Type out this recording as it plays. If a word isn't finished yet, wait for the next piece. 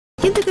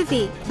thưa quý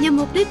vị, nhằm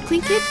mục đích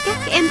khuyến khích các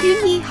em thiếu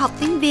nhi học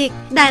tiếng Việt,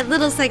 đài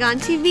Little Saigon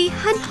TV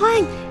hân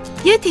hoan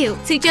giới thiệu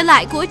sự trở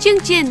lại của chương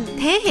trình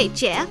Thế hệ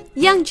trẻ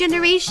Young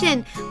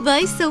Generation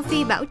với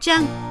Sophie Bảo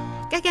Trân.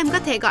 Các em có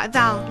thể gọi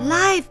vào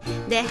live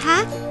để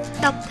hát,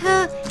 đọc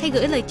thơ hay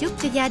gửi lời chúc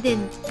cho gia đình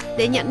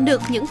để nhận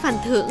được những phần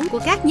thưởng của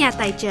các nhà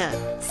tài trợ.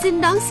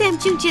 Xin đón xem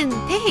chương trình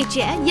Thế hệ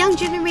trẻ Young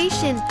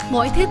Generation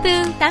mỗi thứ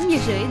Tư 8 giờ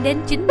rưỡi đến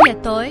 9 giờ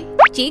tối,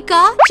 chỉ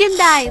có trên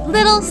đài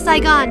Little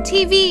Saigon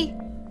TV.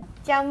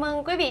 Chào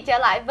mừng quý vị trở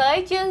lại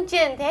với chương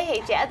trình Thế hệ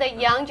trẻ The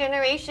Young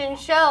Generation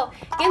Show.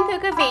 Kính thưa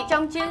quý vị,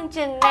 trong chương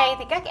trình này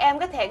thì các em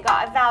có thể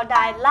gọi vào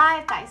đài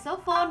live tại số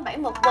phone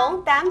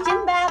 714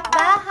 893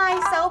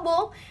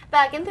 3264.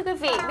 Và kính thưa quý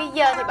vị, bây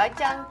giờ thì Bảo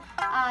Trân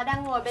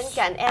đang ngồi bên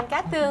cạnh em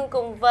Cát Tường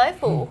cùng với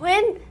phụ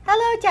huynh.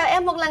 Hello, chào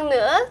em một lần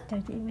nữa. Chào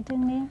chị Bảo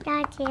Trân.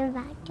 Chào chị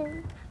Bảo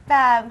Trân.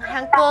 Và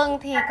hàng tuần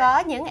thì có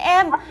những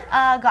em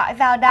gọi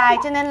vào đài,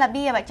 cho nên là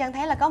bây giờ Bảo Trân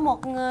thấy là có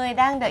một người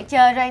đang đợi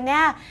chờ rồi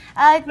nha.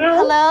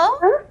 Hello.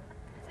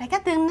 Rồi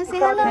Cát Tường nói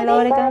xin hello.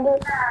 Hello đi con.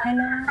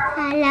 Hello.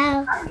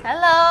 Hello.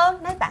 Hello.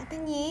 Nói bạn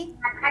tên gì?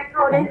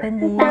 Bạn tên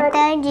gì? Bạn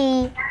tên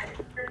gì?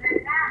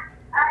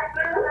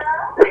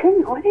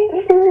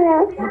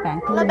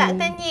 Là bạn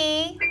tên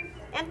gì?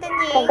 Em tên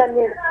gì?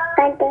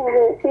 Bạn tên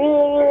gì?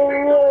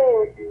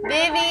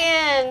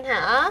 Vivian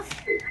hả?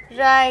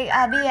 Rồi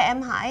bây giờ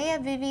em hỏi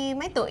Vivi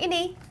mấy tuổi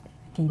đi?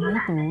 Chị mấy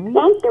tuổi?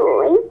 Mấy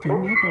tuổi? Chị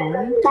mấy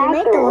tuổi? Chị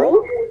mấy tuổi?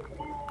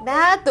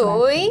 3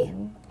 tuổi.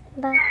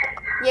 Ba.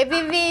 Vậy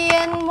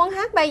Vivian muốn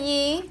hát bài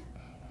gì?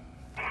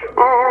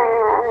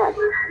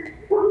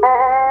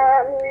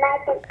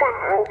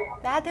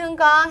 Ba thương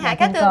con hả?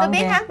 Cát Tường có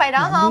biết hát bài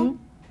đó không?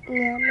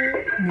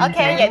 Ok,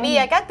 vậy bây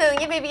giờ Cát Tường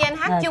với Vivian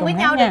hát chung với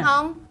nhau được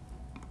không?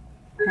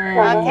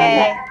 Ok,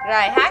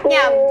 rồi hát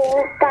nha.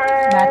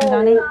 Ba thương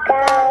con đi.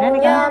 Hát đi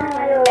con.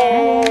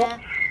 Mẹ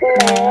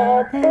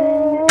Mẹ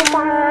thương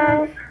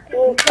con,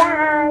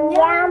 con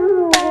dám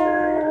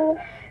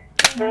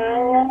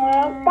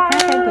hát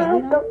theo chị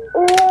đó.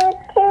 yêu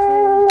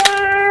thương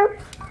nhau,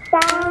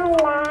 sao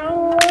lại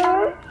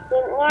nhớ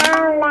nhìn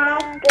nhau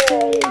lại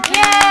cười.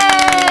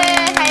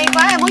 yeah, hay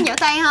quá, em muốn vỗ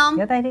tay không?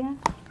 Vỗ tay đi.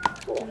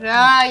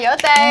 Rồi, vỗ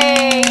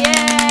tay. Yeah.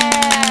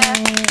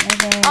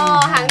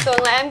 Hàng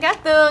tuần là em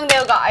Cát Tường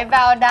đều gọi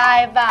vào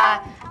đài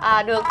và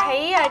được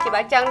thấy chị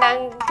Bảo Trân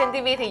đang trên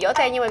TV thì vỗ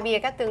tay, nhưng mà bây giờ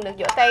Cát Tường được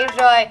vỗ tay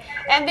rồi.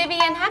 Em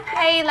Vivian hát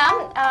hay lắm.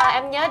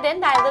 Em nhớ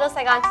đến đài Little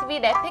Saigon TV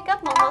để pick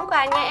up một món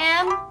quà nha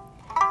em.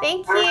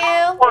 Thank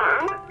you.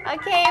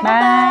 Ok, bye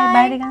bye.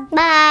 Bye đi con.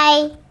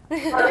 Bye.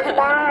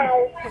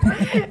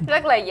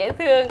 Rất là dễ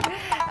thương.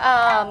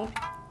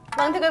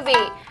 Vâng thưa quý vị,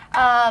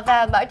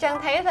 và Bảo Trân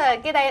thấy là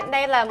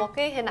đây là một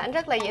cái hình ảnh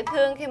rất là dễ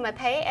thương khi mà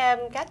thấy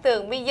em Cát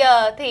Tường bây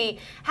giờ thì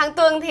hàng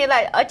tuần thì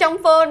là ở trong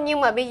phone,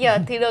 nhưng mà bây giờ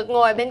thì được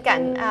ngồi bên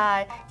cạnh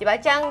chị Bảo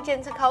Trân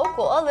trên sân khấu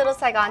của Little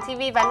Saigon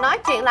TV và nói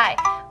chuyện lại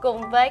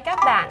cùng với các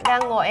bạn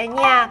đang ngồi ở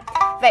nhà.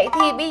 Vậy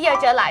thì bây giờ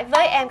trở lại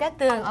với em Cát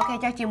Tường. Ok,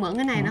 cho chị mượn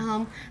cái này nữa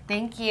không?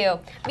 Thank you.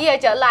 Bây giờ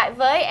trở lại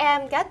với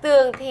em Cát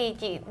Tường thì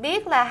chị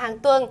biết là hàng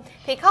tuần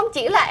thì không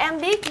chỉ là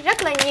em biết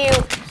rất là nhiều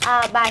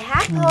bài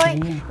hát thôi,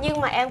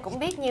 nhưng mà em cũng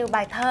biết nhiều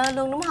bài thơ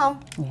luôn đúng không?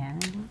 Dạ.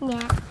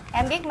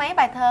 Em biết mấy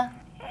bài thơ?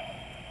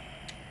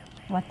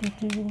 What did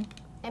you...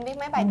 Em biết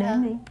mấy bài thơ?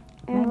 Đi.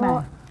 Mấy bài.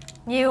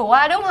 Nhiều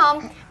quá đúng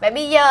không? Vậy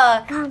bây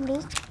giờ Con biết.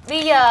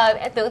 Bây giờ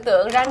em tưởng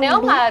tượng ra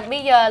nếu mà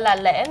bây giờ là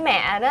lễ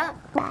mẹ đó,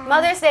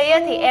 Mother's Day á,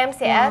 thì em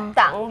sẽ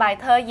tặng bài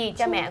thơ gì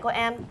cho mẹ của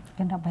em?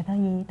 Em đọc bài thơ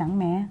gì tặng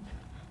mẹ?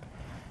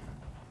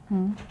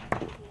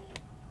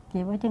 Chị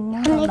Bảo Trân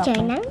Hôm nay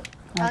trời nắng.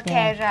 Ok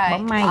rồi,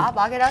 bấm may.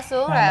 bỏ cái đó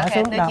xuống rồi, Bỏ ok,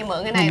 xuống đưa đọc. chị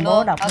mượn cái này Nhìn luôn.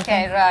 bố đọc Ok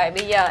cho rồi,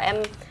 bây giờ em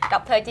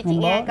đọc thơ cho chị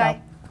nghe coi.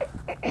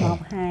 1,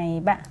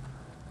 2, 3.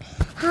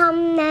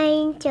 Hôm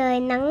nay trời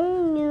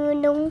nắng như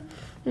nung,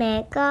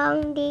 mẹ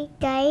con đi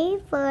cấy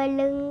phơi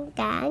lưng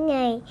cả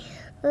ngày.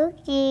 Ước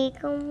gì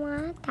con hóa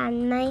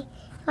thành mây,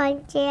 con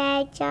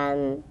trai cho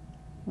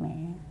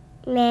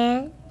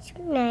mẹ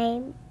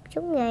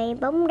suốt ngày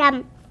bóng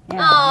đâm.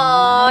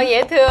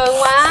 Dễ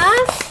thương quá.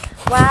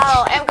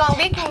 Wow, em con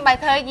biết bài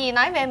thơ gì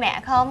nói về mẹ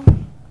không?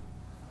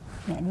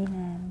 Mẹ đi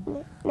làm.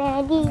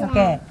 Mẹ đi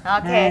làm.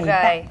 Ok Hai,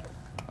 rồi.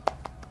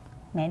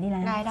 Mẹ đi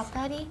làm. Rồi đọc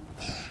thơ đi.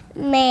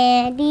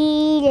 Mẹ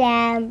đi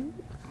làm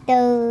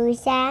từ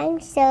sáng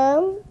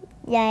sớm,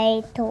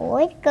 dậy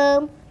thổi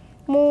cơm,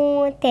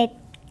 mua thịt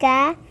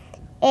cá,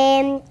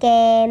 em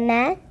kè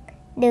mát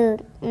được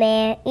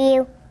mẹ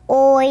yêu.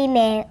 Ôi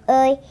mẹ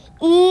ơi,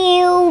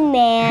 yêu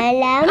mẹ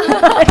lắm.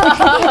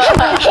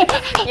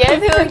 Dễ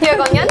thương chưa?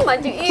 Còn nhấn mà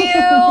chữ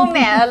yêu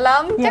mẹ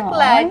lắm, chắc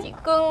là chị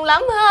cưng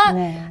lắm ha.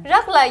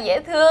 Rất là dễ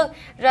thương.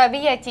 Rồi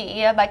bây giờ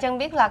chị Bảo Trân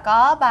biết là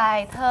có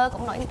bài thơ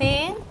cũng nổi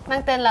tiếng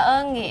mang tên là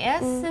Ơn Nghĩa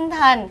Sinh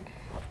Thành.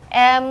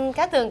 Em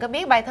Cát Tường có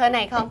biết bài thơ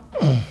này không?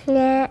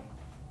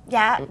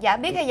 Dạ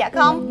biết hay dạ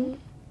không?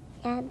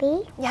 Dạ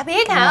biết. Dạ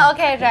biết hả? Ok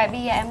rồi,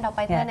 bây giờ em đọc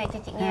bài thơ này cho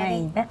chị nghe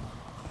đi.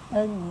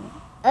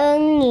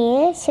 Ơn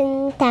nghĩa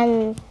sinh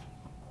thành,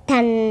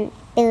 thành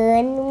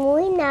tựa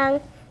núi non,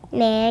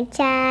 mẹ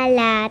cha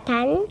là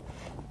thánh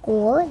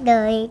của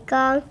đời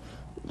con.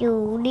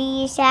 dù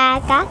đi xa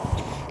cách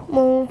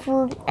muôn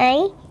phương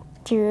ấy,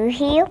 chữ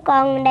hiếu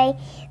con đây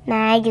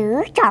mà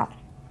giữ trọn.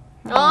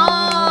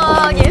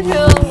 Dễ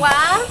thương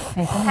quá,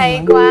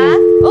 hay quá.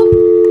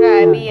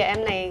 Rồi bây giờ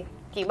em này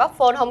chị bóc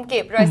phone không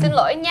kịp rồi, xin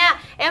lỗi nha.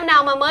 Em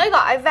nào mà mới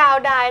gọi vào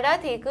đài đó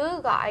thì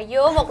cứ gọi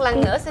vô một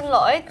lần nữa, xin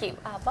lỗi chị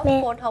bóc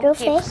phone không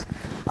kịp.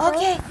 Ok,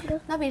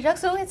 nó bị rớt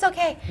xuống, it's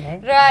ok.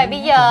 Rồi bây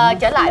giờ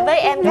trở lại với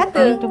em Cát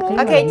Tường.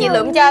 Ok, chị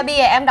Lượm cho, bây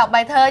giờ em đọc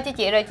bài thơ cho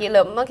chị rồi chị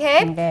Lượm, ok.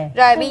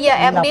 Rồi bây giờ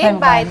em biết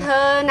bài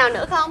thơ nào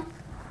nữa không?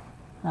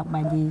 Đọc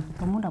bài gì?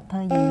 Con muốn đọc thơ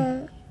gì?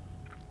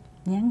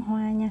 Dáng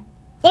hoa nha.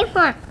 Dáng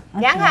hoa.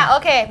 Dáng hoa,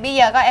 ok. Bây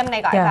giờ có em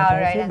này gọi vào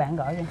rồi nè. Bạn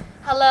gọi đi.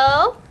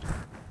 Hello.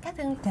 Cát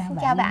Tường,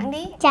 chào bạn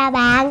đi. Chào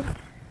bạn.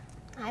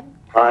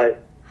 Hỏi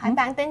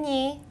bạn tên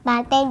gì?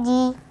 Bạn tên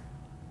gì?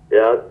 Dạ,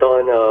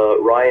 tên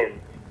Ryan.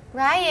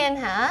 Ryan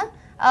hả?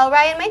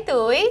 Ryan mấy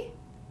tuổi?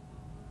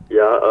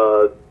 Dạ,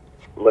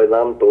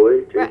 15 tuổi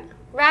chị.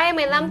 Ryan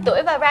 15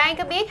 tuổi và Ryan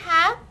có biết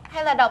hát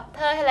hay là đọc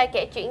thơ hay là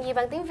kể chuyện gì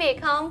bằng tiếng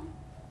Việt không?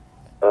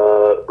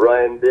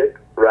 Ryan biết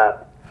rap.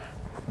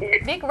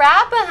 Biết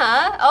rap á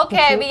hả? Ok,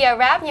 bây giờ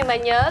rap nhưng mà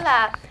nhớ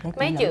là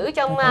mấy chữ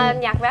trong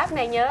nhạc rap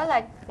này nhớ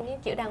là những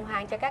chữ đàng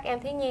hoàng cho các em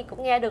thiếu nhi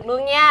cũng nghe được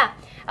luôn nha.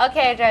 Ok,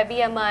 rồi bây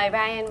giờ mời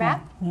Ryan rap.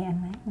 Nghe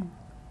anh hát nè.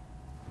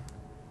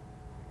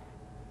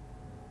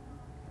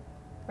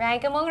 Ryan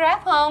có muốn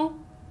rap không?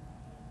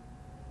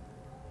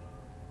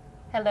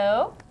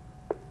 Hello.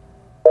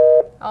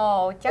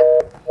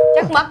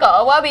 Chắc mắc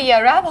cỡ quá, bây giờ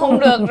rap không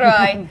được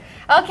rồi.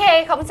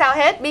 Ok, không sao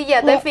hết. Bây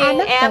giờ tới phiên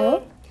em.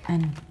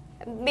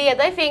 Bây giờ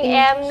tới phiên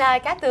em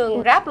Cát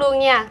Tường rap luôn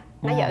nha.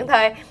 Nói giỡn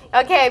thôi.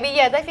 Ok, bây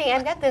giờ tới phiên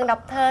em Cát Tường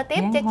đọc thơ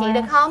tiếp cho chị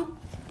được không?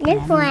 Dáng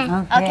hoa.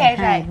 Ok,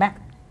 rồi.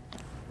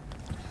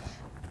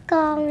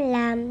 Con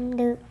làm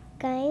được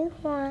cái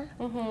hoa,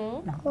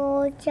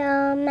 cô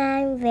cho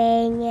mang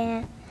về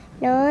nhà,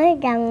 nói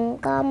rằng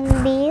con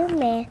biếu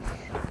mẹ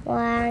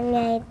qua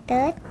ngày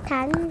Tết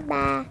tháng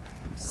 3.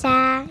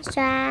 Xa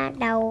xoa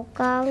đầu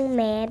con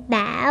mẹ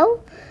bảo,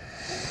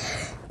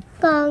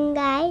 con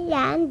gái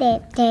dáng đẹp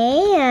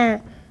thế à,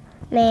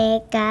 mẹ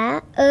cả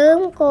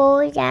ơn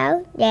cô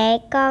giáo dạy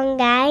con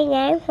gái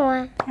dáng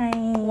hoa.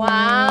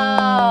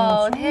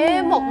 Wow,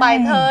 thêm một bài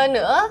thơ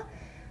nữa.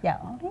 Giỏi.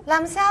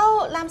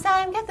 Làm sao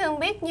em Cát Tường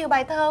biết nhiều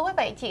bài thơ quá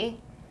vậy chị?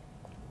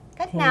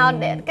 Cách nào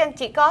để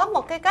chị có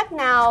một cái cách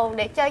nào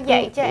để cho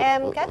dạy cho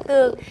em Cát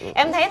Tường?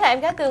 Em thấy là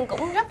em Cát Tường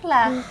cũng rất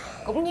là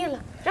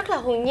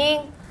hồn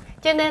nhiên,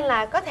 cho nên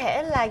là có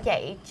thể là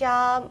dạy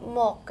cho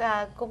một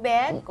cô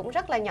bé cũng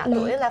rất là nhỏ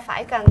tuổi là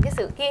phải cần cái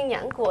sự kiên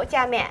nhẫn của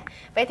cha mẹ.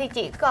 Vậy thì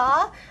chị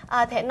có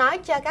thể nói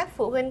cho các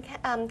phụ huynh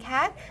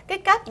khác cái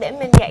cách để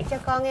mình dạy cho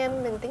con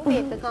em mình tiếng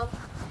Việt được không?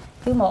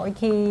 Cứ mỗi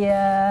khi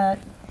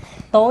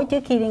tối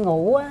trước khi đi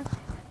ngủ á,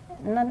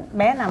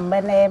 bé nằm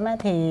bên em á,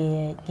 thì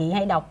chị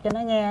hay đọc cho nó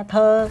nghe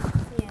thơ.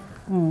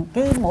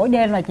 Cứ mỗi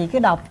đêm là chị cứ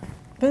đọc,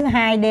 cứ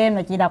 2 đêm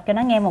là chị đọc cho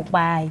nó nghe một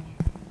bài.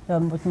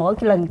 Rồi mỗi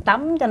cái lần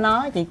tắm cho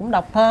nó chị cũng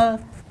đọc thơ.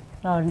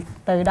 Rồi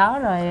từ đó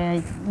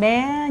rồi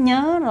bé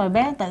nhớ, rồi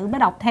bé tự bé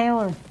đọc theo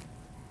rồi.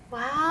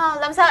 Wow,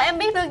 làm sao em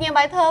biết được nhiều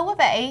bài thơ quá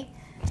vậy?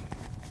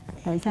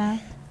 Tại sao?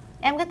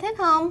 Em có thích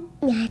không?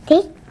 Dạ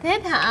thích.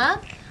 Thích hả?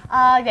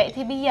 Vậy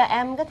thì bây giờ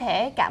em có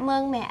thể cảm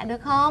ơn mẹ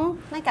được không?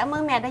 Nói cảm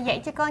ơn mẹ đã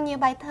dạy cho con nhiều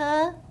bài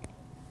thơ.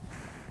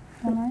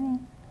 Con nói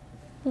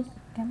đi.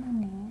 Cảm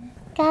ơn mẹ.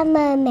 Cảm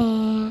ơn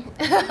mẹ.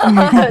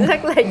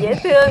 Rất là dễ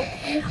thương.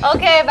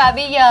 Ok, và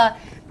bây giờ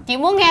chị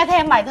muốn nghe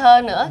thêm bài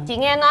thơ nữa. Chị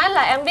nghe nói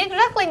là em biết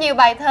rất là nhiều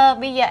bài thơ.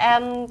 Bây giờ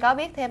em có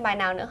biết thêm bài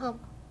nào nữa không?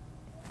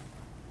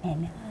 Mẹ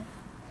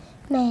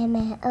ơi.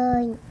 Mẹ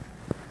ơi.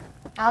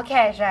 Ok,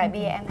 rồi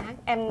bây giờ em hát,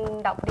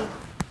 em đọc đi.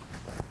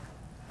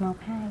 1,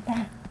 2, 3.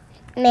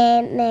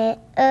 Mẹ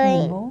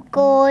ơi,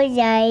 cô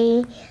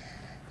dạy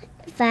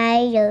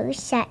phải giữ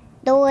sạch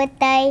đôi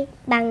tay,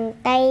 bằng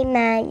tay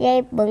mà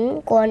dây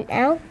bẩn quần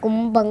áo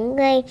cũng bẩn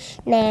gây.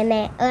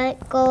 Mẹ ơi,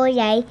 cô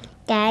dạy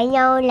cãi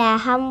nhau là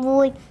không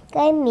vui,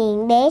 cái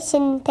miệng bé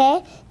xinh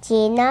thế,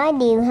 chỉ nói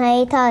điều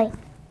hay thôi.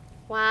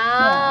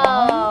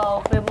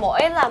 Wow, vì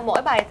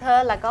mỗi bài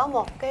thơ là có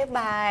một cái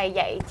bài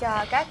dạy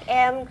cho các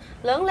em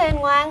lớn lên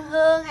ngoan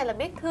hơn hay là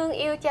biết thương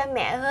yêu cha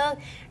mẹ hơn,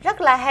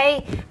 rất là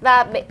hay.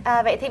 Và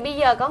vậy thì bây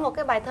giờ có một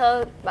cái bài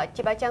thơ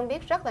chị Bảo Trân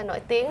biết rất là nổi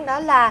tiếng, đó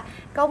là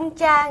Công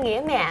cha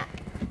nghĩa mẹ.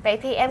 Vậy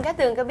thì em Cát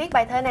Tường có biết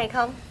bài thơ này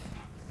không?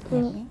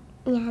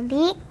 Dạ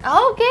biết.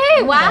 Ok,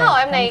 wow,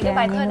 em này cái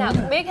bài thơ nào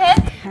cũng biết hết.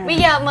 Bây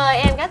giờ mời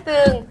em Cát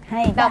Tường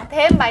đọc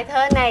thêm bài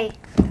thơ này.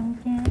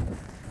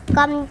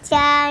 Công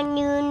cha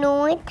như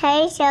núi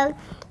Thái Sơn,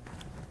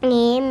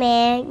 nghĩa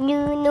mẹ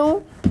như núi,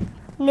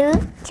 nước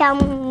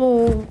trong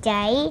nguồn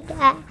chảy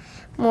ra.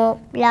 Một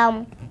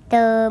lòng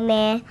từ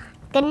mẹ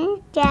kính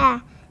cha,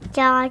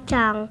 cho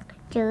tròn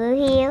chữ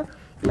hiếu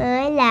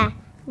mới là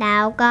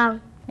đạo con.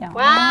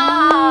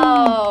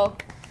 Wow,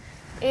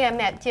 ý em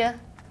đẹp chưa?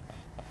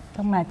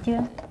 Không mệt chưa?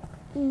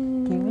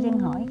 Chị Bảo Trân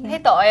hỏi kìa. Thấy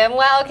tội em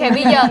quá. Ok,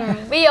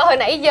 bây giờ hồi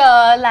nãy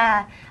giờ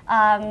là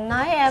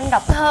nói em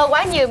đọc thơ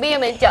quá nhiều. Bây giờ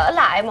mình trở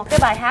lại một cái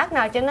bài hát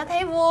nào cho nó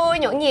thấy vui,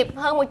 nhộn nhịp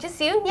hơn một chút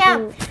xíu nha.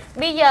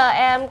 Bây giờ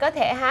em có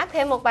thể hát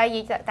thêm một bài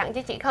gì tặng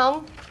cho chị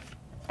không?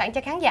 Tặng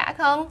cho khán giả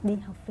không? Đi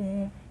học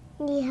về.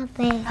 Đi học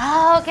về.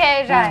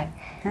 Ok rồi.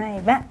 2,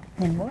 3,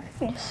 nhìn bố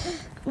kìa.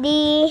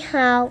 Đi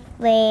học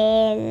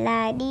về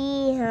là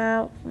đi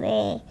học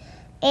về.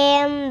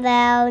 Em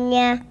vào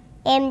nhà,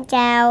 em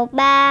chào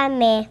ba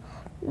mẹ.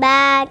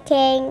 Ba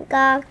khen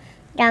con,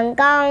 rằng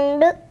con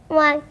đức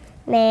ngoan.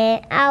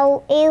 Mẹ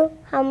âu yêu,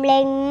 không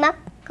lên mắt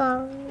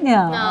con.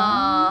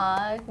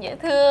 Dễ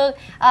thương.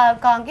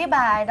 Còn cái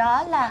bài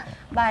đó là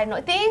bài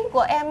nổi tiếng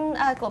của em,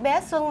 của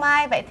bé Xuân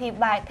Mai. Vậy thì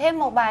thêm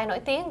một bài nổi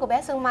tiếng của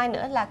bé Xuân Mai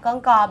nữa là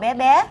Con cò bé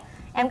bé.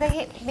 Em có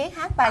biết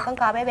hát bài Con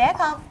cò bé bé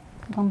không?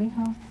 Con biết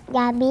không?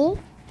 Dạ biết.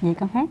 Vậy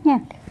con hát nha.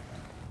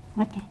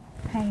 Ok,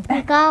 2, 3.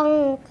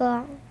 Con cò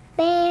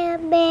bé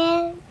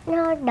bé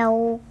nó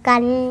đầu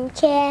cành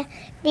tre,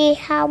 đi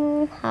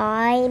không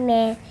hỏi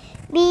mẹ,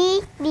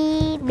 biết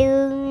đi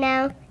đường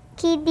nào.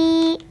 Khi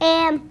đi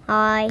em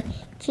hỏi,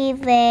 khi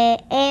về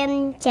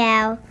em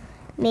chào.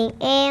 Miệng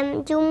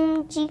em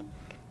chung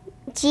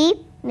chip,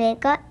 mẹ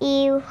có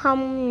yêu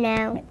không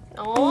nào?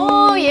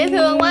 Ồ, dễ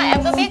thương quá. Em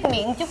có biết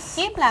miệng chút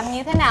chip làm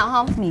như thế nào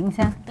không? Miệng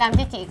sao? Làm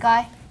cho chị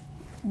coi.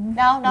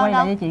 Đâu Quay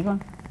lại cho chị con.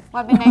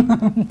 Qua bên này.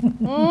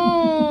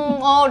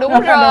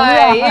 Đúng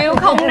rồi, yêu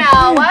không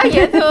nào, quá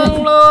dễ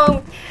thương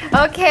luôn.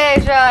 Ok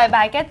rồi,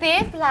 bài kế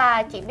tiếp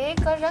là chị biết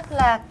có rất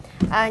là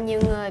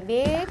nhiều người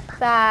biết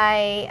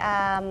bài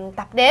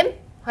tập đếm.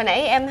 Hồi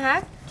nãy em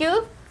hát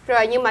trước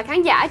rồi nhưng mà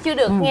khán giả chưa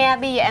được nghe.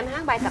 Bây giờ em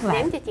hát bài tập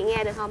đếm cho chị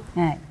nghe được không?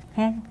 Rồi,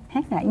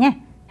 hát lại nha.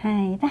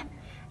 2, 3.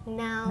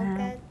 Nào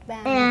các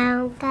bạn.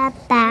 Nào các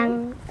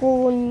bạn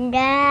cùng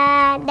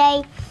ra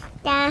đây,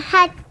 ta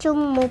hát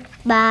chung một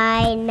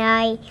bài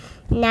này.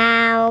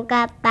 Nào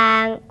các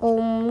bạn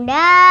cùng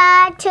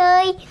đã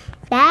chơi,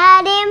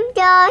 ta đếm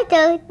cho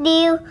thật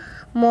điều.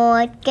 1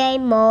 cây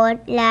 1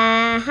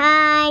 là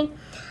 2,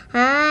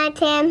 2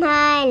 thêm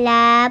 2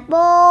 là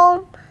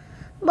 4,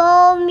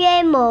 4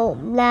 với 1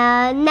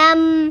 là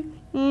 5,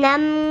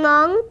 5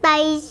 ngón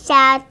tay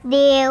sạc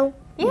đều.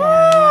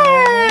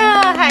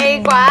 Yeah,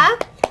 hay quá.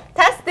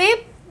 Test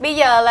tiếp. Bây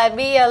giờ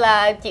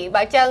là chị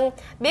Bảo Trân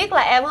biết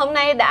là em hôm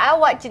nay đã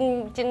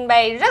trình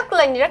bày rất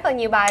là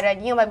nhiều bài rồi,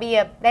 nhưng mà bây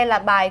giờ đây là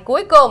bài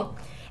cuối cùng.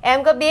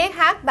 Em có biết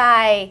hát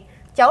bài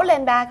Cháu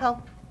lên ba không?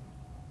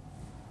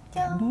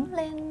 Cháu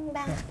lên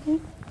ba.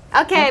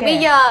 Ok, bây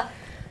giờ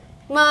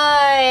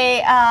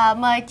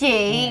mời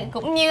chị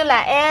cũng như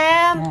là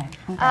em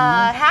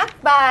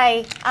hát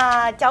bài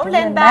Cháu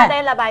lên ba.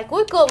 Đây là bài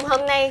cuối cùng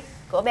hôm nay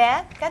của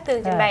bé Cát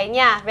Tường trình bày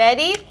nha.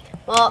 Ready?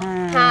 1,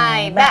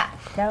 2, 3.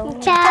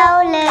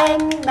 Cháu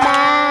lên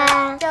ba,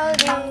 cháu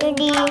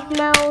đi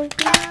mau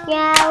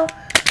nhau.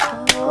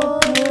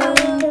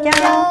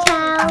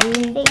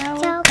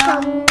 Cháu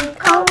không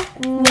khóc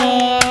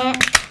nhẹ,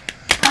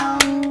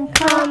 không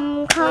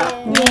khóc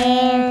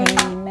nhẹ.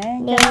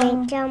 Để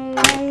trong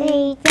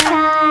cây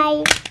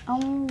trai,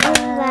 ông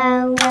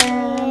vào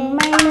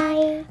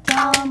mây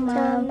cho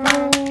mà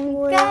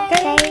mua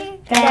cây.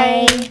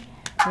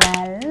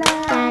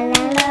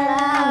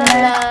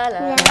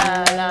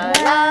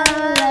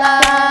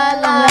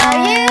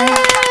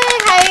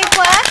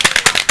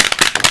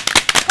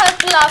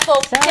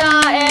 Phục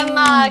cho em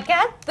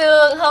Cát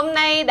Tường hôm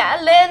nay đã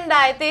lên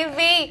đài TV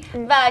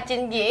và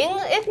trình diễn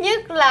ít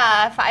nhất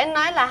là phải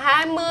nói là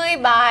 20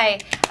 bài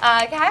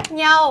khác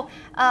nhau.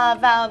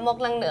 Và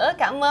một lần nữa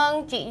cảm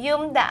ơn chị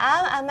Dung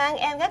đã mang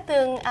em Cát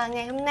Tường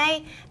ngày hôm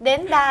nay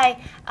đến đài,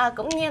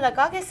 cũng như là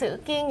có cái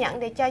sự kiên nhẫn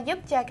để giúp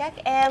cho các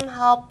em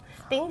học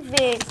tiếng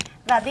Việt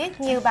và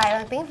biết nhiều bài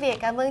bằng tiếng Việt.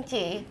 Cảm ơn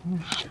chị.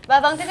 Và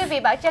vâng, thưa quý vị,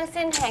 Bảo Trân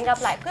xin hẹn gặp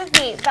lại quý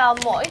vị vào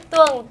mỗi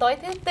tuần tối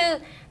thứ Tư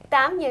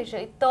 8 giờ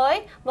rưỡi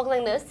tối. Một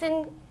lần nữa xin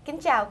kính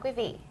chào quý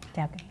vị.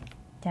 Chào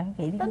quý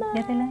vị. Bye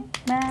bye.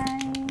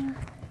 Bye.